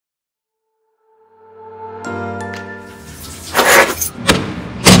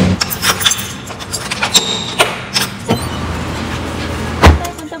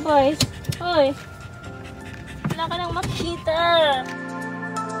eh. Wala ka nang makita.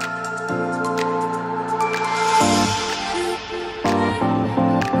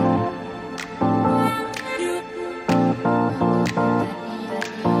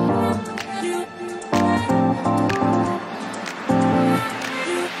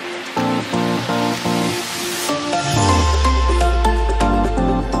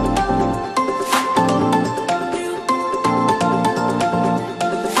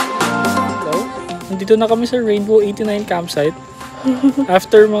 Dito na kami sa Rainbow 89 campsite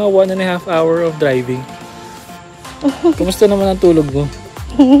after mga 1.5 hour of driving. Kumusta naman ang tulog mo?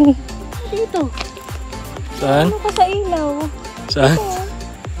 Dito. Saan? Ano ka sa ilaw? Saan?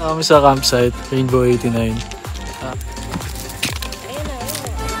 Kami sa campsite, Rainbow 89.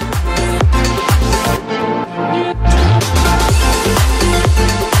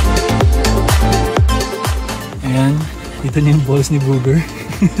 Ayan, dito na yung balls ni Booger.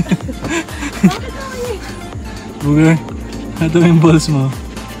 Booger, ito yung balls mo.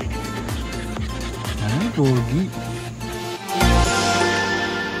 Ah, pogi.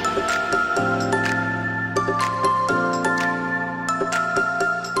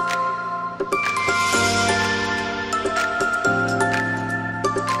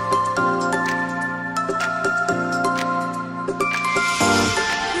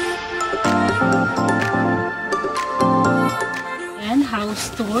 And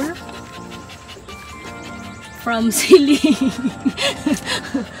house tour. From ceiling.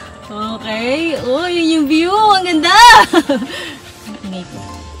 Okay. Oh, yun yung view. Ang ganda!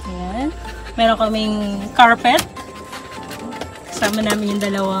 Ayan. Meron kaming carpet. Kasama namin yung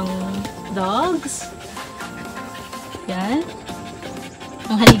dalawang dogs. Yan.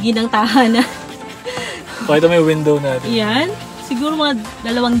 Ang haligi ng tahanan. Pakita mo yung window natin. Yan. Siguro mga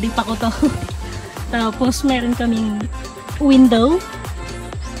 2 dip ako to. Tapos meron kaming window.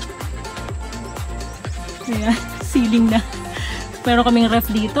 Ayan, ceiling na. Pero kaming ref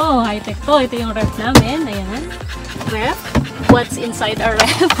dito, high-tech to. Ito yung ref namin. Ayan. Ref. What's inside our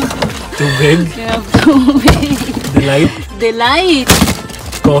ref? Tubig. Ref, tubig. Delight. Delight.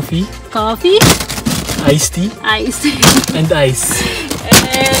 Coffee. Coffee. Iced tea. Ice. And ice.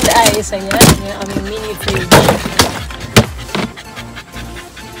 And ice. Ayan. Yung aming mini fridge.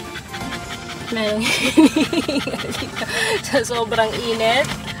 Merong sa sobrang init.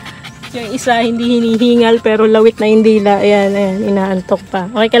 Yung isa hindi hinihingal pero lawit na yung dila. Ayan, ayan. Inaantok pa.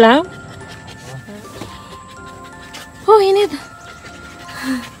 Okay ka lang? Oh, init.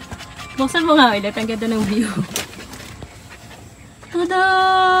 Buksan mo nga ulit. Ang ganda ng view. Tada!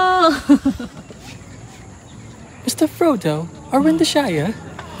 Mr. Frodo, are we in the Shire?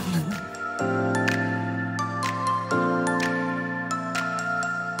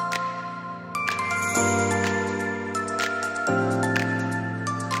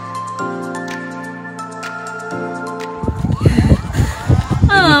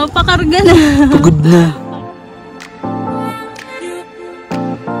 Pakarga na. Pagod na.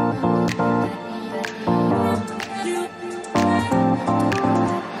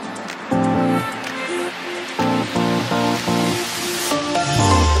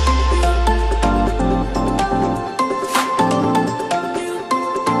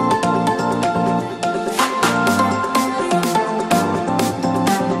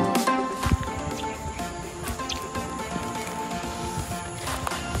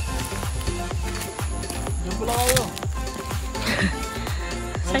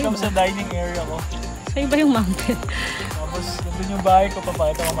 Welcome sa dining area ko. Sa iba yung mountain. Tapos, nandun yung bahay ko,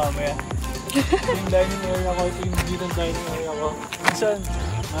 papakita ko mamaya. Ito yung dining area ko, ito yung dito ng dining area ko. Minsan,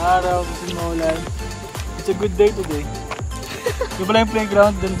 maaraw, minsan maulan. It's a good day today. Yung pala yung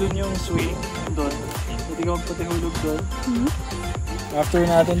playground, dun yung swing. Doon. Pwede ka magpatihulog doon. After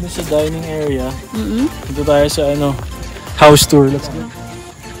natin dun sa dining area, dito tayo sa house tour. Let's go.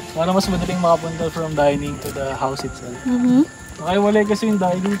 Para mas madaling makapunta from dining to the house itself. Nakaiwalay kasi yung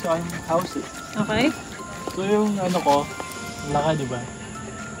dining sa yung house eh. Okay. So yung ko, laka diba?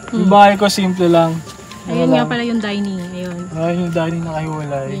 Yung bahay ko simple lang. Ayun nga pala yung dining. Ayun. Ayun yung dining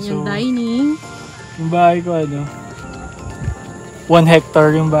nakaiwalay. Ayun yung dining. Yung bahay ko 1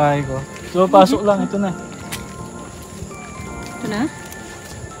 hectare yung bahay ko. So pasok lang, ito na. Ito na?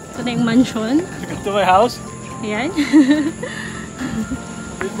 Ito na yung mansion. Ito my house. Ayan.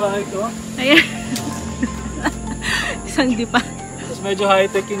 Yung bahay ko. Ayan. Isang di pa. Tapos medyo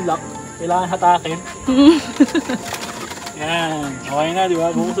high-tech yung lock. Kailangan hatakin. Yan. Okay na, di ba?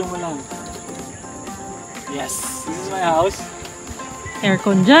 Buksan mo lang. Yes. This is my house.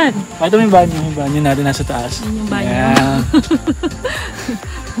 Aircon dyan. Pakita mo yung banyo. Yung banyo natin nasa taas. Yun yung banyo. Yan.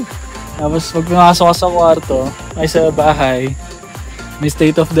 Tapos pag pumasok ka sa kwarto, ay sa bahay, May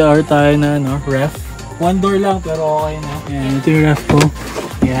state of the art tayo na ano, ref. One door lang pero okay na. Yan, ito yung ref ko.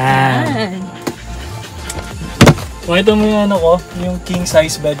 Yan. Pakita mo yung ano ko, yung king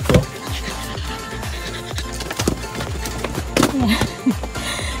size bed ko.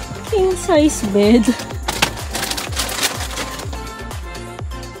 King size bed.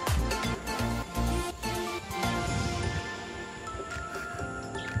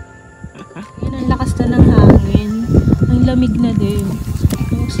 Yan, ang lakas na ng hangin. Ang lamig na din.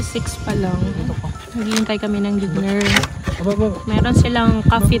 Si 6 pa lang. Naghihintay kami ng dinner. Meron silang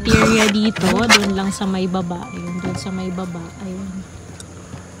cafeteria dito. Doon lang sa may baba. Ayun, doon sa may baba. Ayun.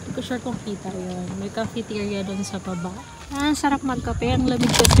 Hindi ko sure kung kita yun. May cafeteria doon sa baba. Ah, sarap magkape. Ang lamig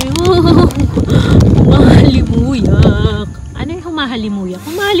kasi. Humahalimuyak. Ano yung humahalimuyak?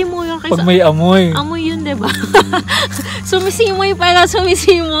 Humahalimuyak kasi Pag may amoy. amoy yun, diba? Sumisimoy pala,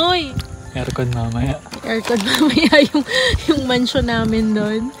 sumisimoy. Aircon mamaya. Aircon mamaya yung mansion namin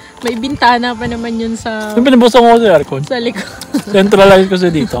doon. May bintana pa naman yun sa Yung pinabuksan ko sa aircon. sa likod. Centralized kasi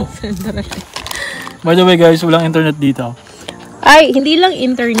dito. Central. By the way guys, walang internet dito. Ay, hindi lang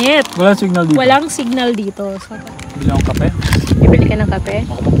internet. Walang signal dito. Walang signal dito. So, Bili akong kape. bibili ka ng kape?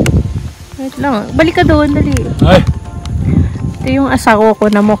 Wait lang. Balik ka doon, dali. Ay! Ito yung asawa ko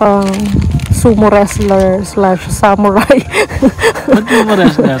na mukhang sumo wrestler / samurai. Ba't mo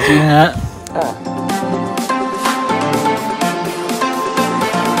maras na? Sige nga.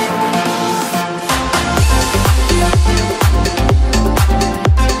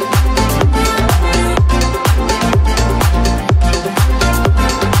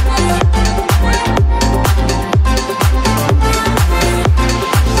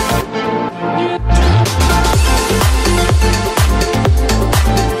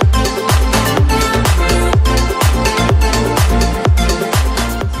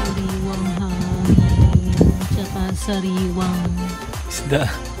 Sariwang hangin. Tsaka sariwang Isda.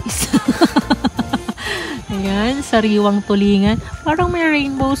 Ayan, sariwang tulingan. Parang may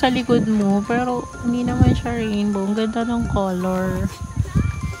rainbow sa likod mo, pero hindi naman siya rainbow. Ang ganda ng color.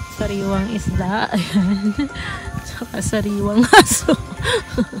 Sariwang isda. Ayan. Tsaka sariwang aso.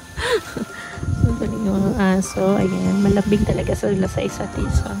 Sariwang aso. Ayan, malambing talaga sila sa isa't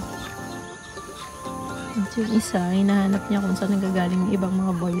isa. At yung isa, hinahanap niya kung saan nagagaling yung ibang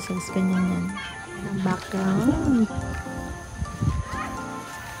mga voices. Ganyan yan. Ang background.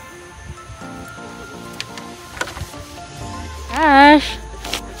 Cash!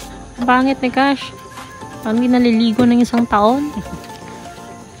 Ang pangit ni Cash. Parang hindi naliligo ng isang taon.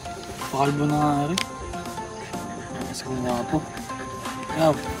 Pakalbo na nga rin. Nasag na ako.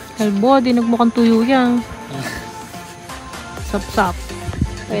 Yup. Kalbo, di nagmukhang tuyo yan. Sap-sap.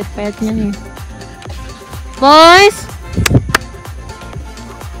 Payat-payat niyan eh. Boys!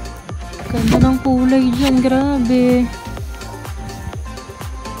 Ganda ng kulay dyan, grabe.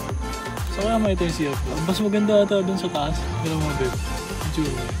 So kaya may ito yung CF. Mas maganda ata dun sa taas. Pero mga bed.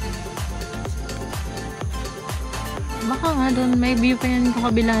 Itsura. Baka nga doon, may view pa yan sa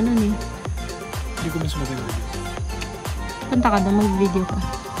kabila nun eh. Hindi ko mas maganda dito. Punta ka doon, mag-video ka.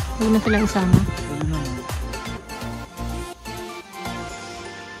 Huwag na silang isama. Pwede naman.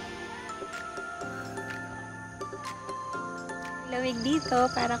 Lamig dito,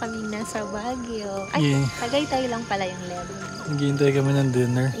 para kami nasa Baguio. Ay, Yeah. Tagaytay lang pala yung level. Naghihintay kami ng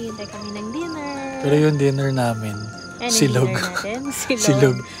dinner. Hihintay kami ng dinner. Pero yung dinner namin, Yan, silog. yung dinner natin. Silog.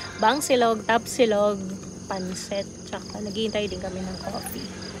 Silog. Bang silog, top silog, pansit, tsaka naghihintay din kami ng coffee.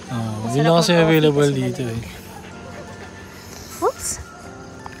 Oh, Masarap yun lang kasi ang coffee available kasi dito malamig. eh. Oops!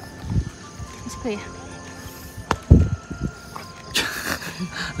 Mas kuya.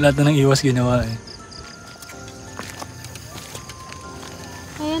 Lahat na ng iwas ginawa eh.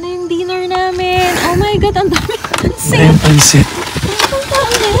 Ayan na yung dinner namin. Oh my God, ang dami pansit. Ayun, pansit. Ang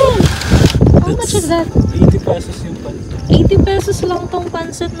dami. How much is that? 80 pesos yung pansit. 80 pesos lang tong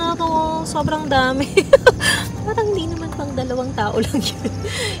pansit na to. Sobrang dami. Parang hindi naman pang 2 tao lang yun.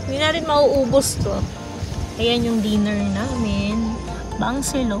 Hindi na rin mauubos to. Ayan yung dinner namin. Bang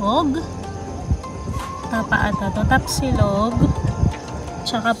silog. Tapa ata to. Tap silog.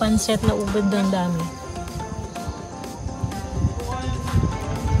 Tsaka pansit na ubod ng dami.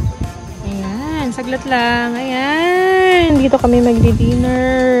 Ayan. Saglit lang. Ayan. Dito kami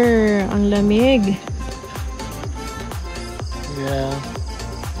magdi-dinner. Ang lamig. Yeah.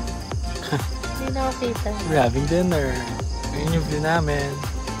 Hindi na makita. We're having dinner. Ayun yung view namin.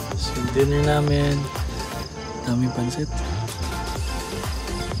 So yung dinner namin. Daming pansit.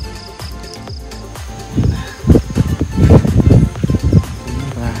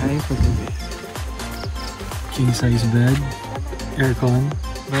 Bahay paggabi. King size bed. Aircon.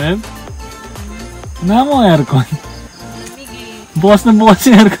 Beb? Wala mo aircon. Lamig eh. Bukas na bukas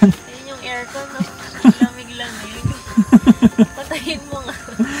yung aircon. Ayun yung aircon, no? Lamig-lamig. Patayin mo nga.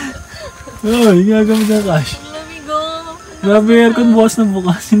 Oo, yung gagamit na Cash. Ang lamig, oh. Grabe yung aircon, bukas na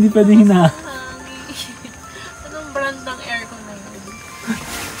bukas. Hindi pwedeng hina. Anong brand ng aircon na yun?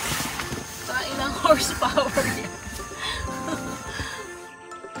 Sa ilang horsepower yan?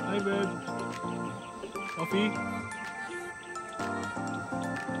 Hi, babe. Coffee?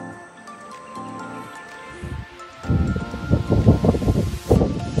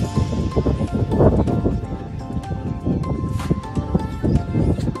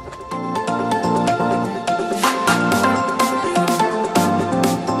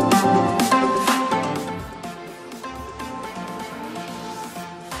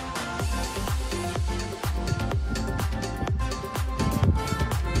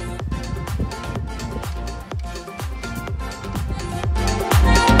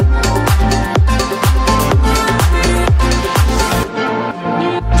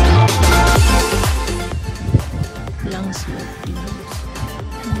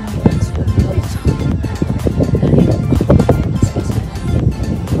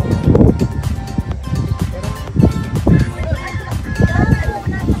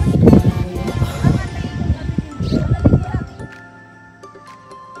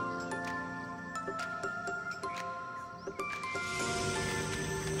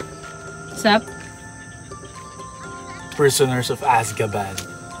 Sup? Prisoners of Azkaban.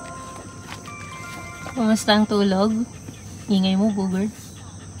 Kumusta ang tulog? Ingay mo, Booger.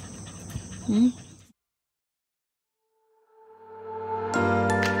 Hmm?